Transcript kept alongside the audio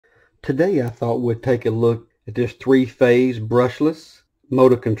Today I thought we'd take a look at this 3-phase brushless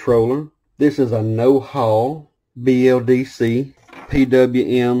motor controller. This is a no-haul BLDC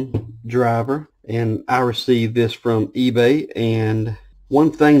PWM driver, and I received this from eBay. And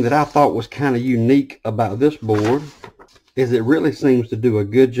one thing that I thought was kind of unique about this board is it really seems to do a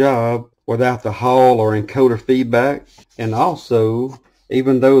good job without the Hall or encoder feedback. And also,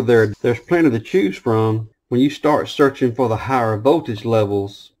 even though there's plenty to choose from, when you start searching for the higher voltage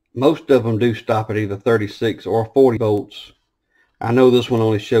levels, most of them do stop at either 36 or 40 volts. I know this one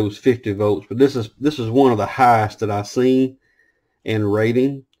only shows 50 volts, but this is one of the highest that I've seen in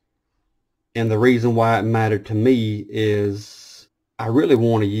rating. And the reason why it mattered to me is I really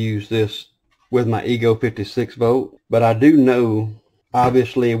want to use this with my Ego 56 volt, but I do know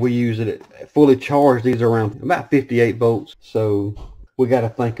obviously if we use it fully charged, these are around about 58 volts. So we got to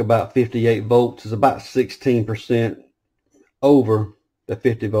think about 58 volts is about 16% over the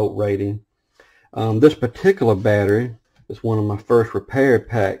 50 volt rating. This particular battery is one of my first repair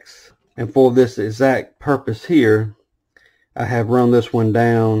packs, and for this exact purpose here, I have run this one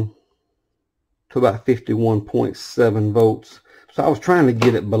down to about 51.7 volts. So I was trying to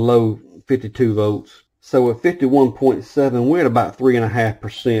get it below 52 volts. So at 51.7, we're at about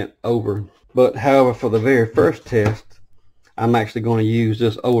 3.5% over. But however, for the very first test, I'm actually going to use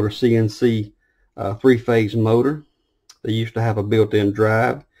this older CNC 3-phase motor. They used to have a built-in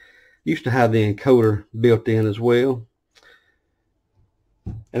drive. Used to have the encoder built in as well.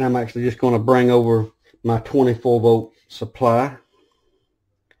 And I'm actually just going to bring over my 24 volt supply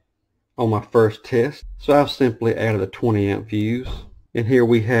on my first test. So I've simply added a 20 amp fuse. And here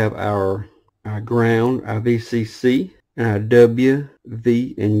we have our ground, our VCC, and our W,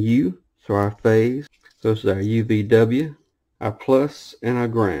 V, and U. So our phase. So this is our UVW, our plus, and our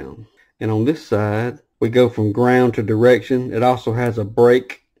ground. And on this side, we go from ground to direction. It also has a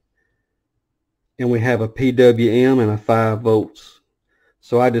break. And we have a PWM and a 5 volts.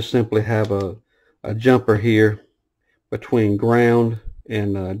 So I just simply have a jumper here between ground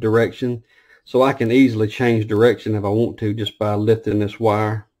and direction. So I can easily change direction if I want to just by lifting this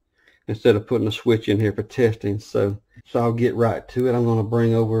wire instead of putting a switch in here for testing. So I'll get right to it. I'm going to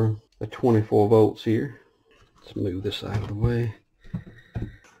bring over the 24 volts here. Let's move this out of the way.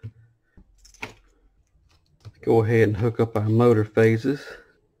 Go ahead and hook up our motor phases.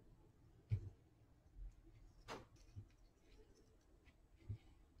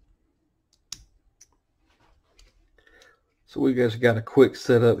 So we just got a quick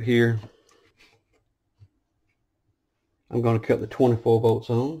setup here. I'm going to cut the 24 volts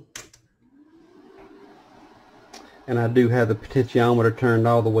on. And I do have the potentiometer turned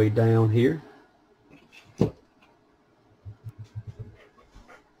all the way down here.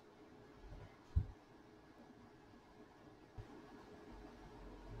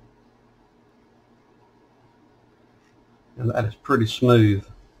 And that is pretty smooth.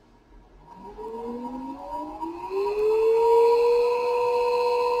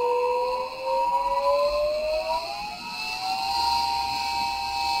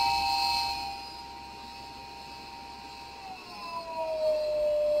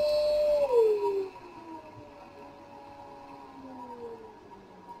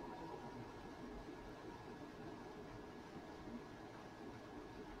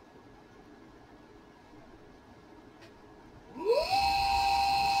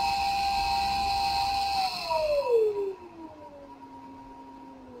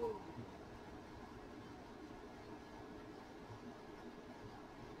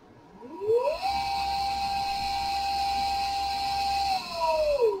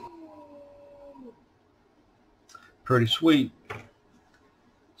 Pretty sweet.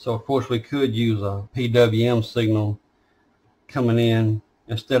 So of course we could use a PWM signal coming in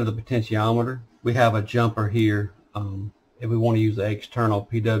instead of the potentiometer. We have a jumper here. If we want to use the external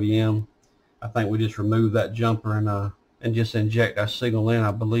PWM, I think we just remove that jumper and just inject our signal in,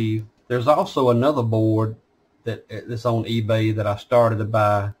 I believe. There's also another board that's on eBay that I started to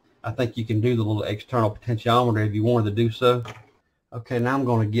buy. I think you can do the little external potentiometer if you wanted to do so. Okay, now I'm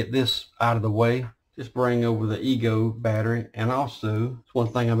going to get this out of the way. Just bring over the Ego battery, and also it's one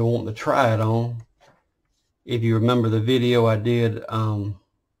thing I've been wanting to try it on. If you remember the video I did,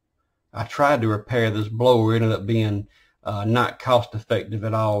 I tried to repair this blower. It ended up being not cost effective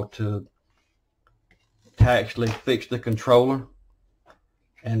at all to actually fix the controller.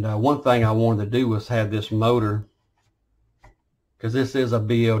 And one thing I wanted to do was have this motor, because this is a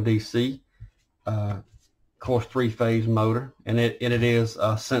BLDC, of course 3-phase motor, and it is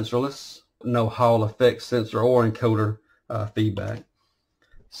sensorless. No Hall effect sensor or encoder feedback.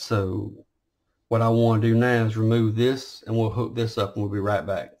 So what I want to do now is remove this, and we'll hook this up and we'll be right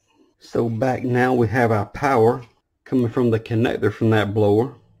back. So back now we have our power coming from the connector from that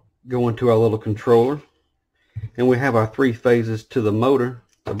blower going to our little controller, and we have our 3 phases to the motor,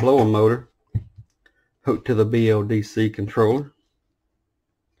 the blower motor, hooked to the BLDC controller.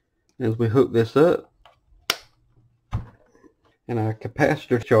 As we hook this up and our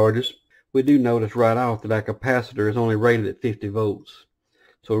capacitor charges, we do notice right off that our capacitor is only rated at 50 volts.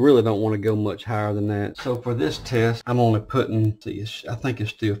 So we really don't want to go much higher than that. So for this test, I'm only putting, I think it's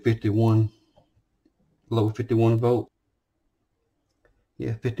still 51, low 51 volt.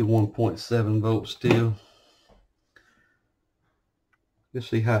 Yeah, 51.7 volts still. Let's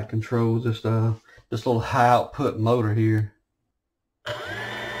see how it controls this little high output motor here.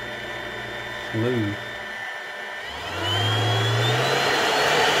 Smooth.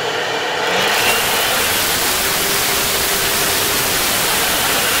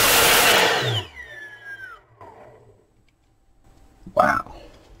 Wow.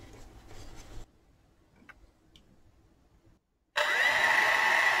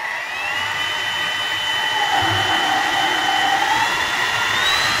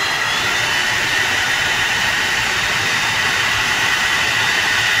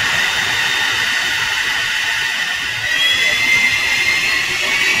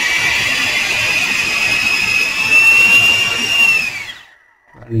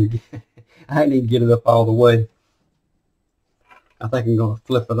 I didn't even get it up all the way. I think I'm going to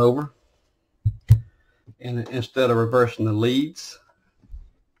flip it over, and instead of reversing the leads,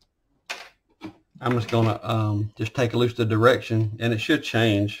 I'm just going to just take loose the direction, and it should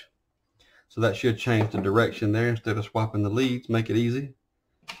change. So that should change the direction there instead of swapping the leads, make it easy.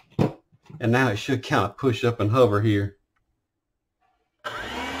 And now it should kind of push up and hover here.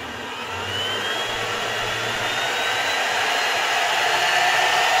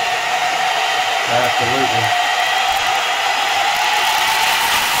 Absolutely.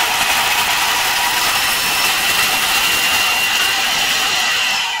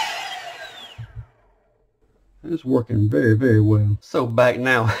 It's working very, very well. So back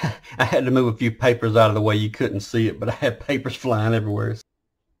now, I had to move a few papers out of the way. You couldn't see it, but I had papers flying everywhere.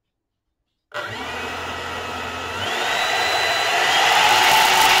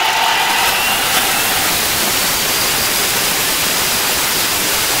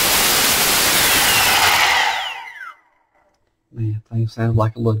 Man, thing sounds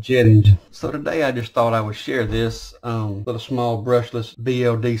like a little jet engine. So today I just thought I would share this little small brushless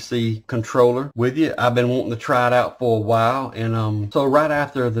BLDC controller with you. I've been wanting to try it out for a while, and so right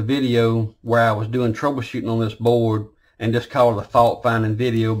after the video where I was doing troubleshooting on this board and just called it a fault finding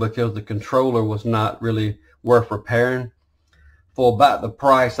video because the controller was not really worth repairing, for about the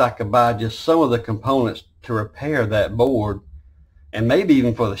price I could buy just some of the components to repair that board, and maybe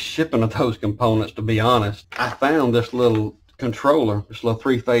even for the shipping of those components, to be honest. I found this little controller, this little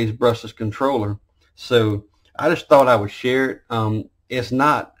 3-phase brushless controller. So I just thought I would share it. It's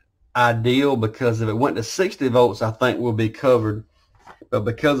not ideal because if it went to 60 volts, I think we'll be covered. But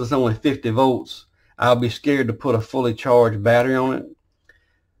because it's only 50 volts, I'll be scared to put a fully charged battery on it.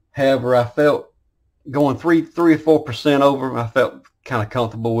 However, I felt going 3 or 4% over, I felt kind of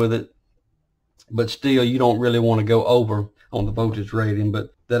comfortable with it. But still, you don't really want to go over on the voltage rating.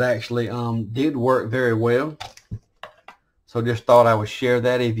 But that actually did work very well. So just thought I would share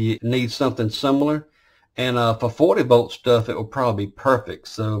that if you need something similar. And for 40 volt stuff, it will probably be perfect.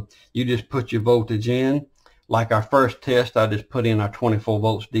 So you just put your voltage in. Like our first test, I just put in our 24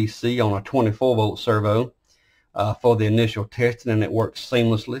 volts DC on a 24 volt servo for the initial testing, and it works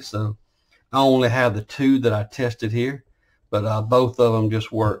seamlessly. So I only have the 2 that I tested here, but both of them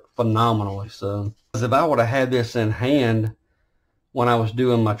just work phenomenally. So if I would have had this in hand when I was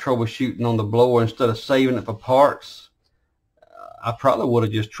doing my troubleshooting on the blower, instead of saving it for parts, I probably would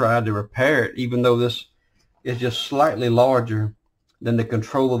have just tried to repair it, even though this is just slightly larger than the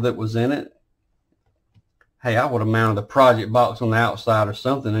controller that was in it. Hey, I would have mounted a project box on the outside or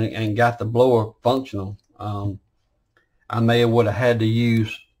something and got the blower functional. I may have would have had to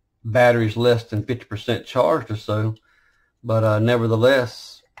use batteries less than 50% charged or so, but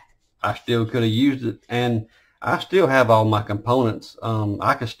nevertheless, I still could have used it, and I still have all my components.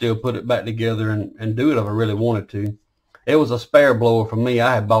 I could still put it back together and do it if I really wanted to. It was a spare blower for me.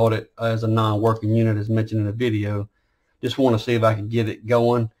 I had bought it as a non-working unit, as mentioned in the video. Just want to see if I could get it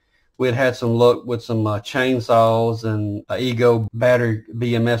going. We had some luck with some chainsaws and an Ego battery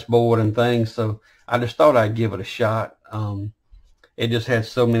BMS board and things, so I just thought I'd give it a shot. It just had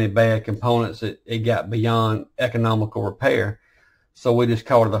so many bad components it got beyond economical repair. So we just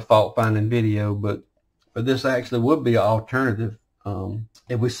called it a fault finding video, but this actually would be an alternative.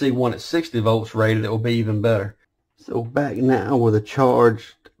 If we see one at 60 volts rated, it will be even better. So back now with a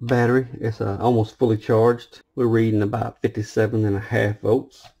charged battery. It's almost fully charged. We're reading about 57.5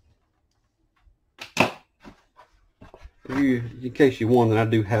 volts. In case you're wondering, I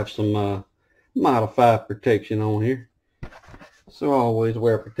do have some modified protection on here, so always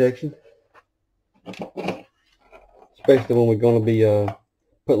wear protection, especially when we're going to be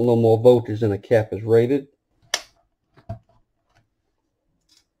putting a little more voltage than the cap is rated.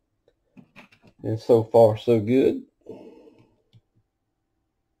 And so far so good.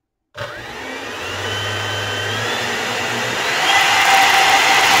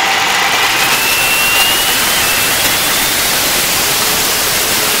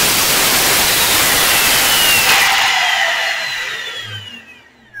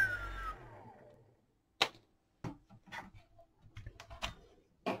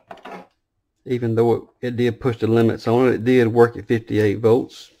 Even though it did push the limits on it, it did work at 58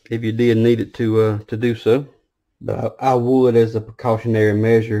 volts if you did need it to do so. But I would, as a precautionary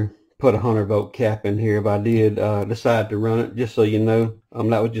measure, put a 100-volt cap in here if I did decide to run it, just so you know.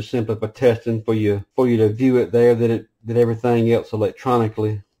 That was just simply for testing, for you to view it there, that everything else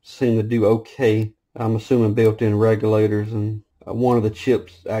electronically seemed to do okay. I'm assuming built-in regulators, and one of the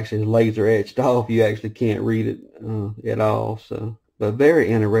chips actually is laser etched off. You actually can't read it at all. So, but very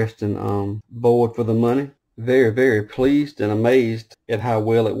interesting board for the money. Very, very pleased and amazed at how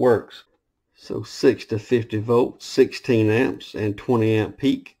well it works. So 6 to 50 volts, 16 amps, and 20 amp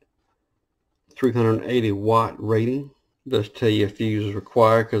peak. 380 watt rating. Does tell you a fuse is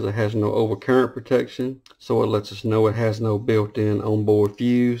required because it has no overcurrent protection. So it lets us know it has no built-in onboard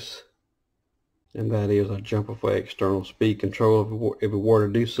fuse. And that is a jumper for external speed control if it were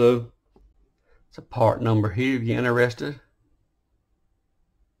to do so. It's a part number here if you're interested.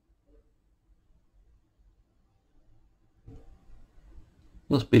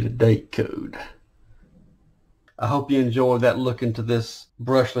 Must be the date code. I hope you enjoyed that look into this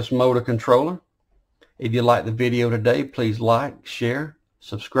brushless motor controller. If you liked the video today, please like, share,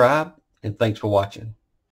 subscribe, and thanks for watching.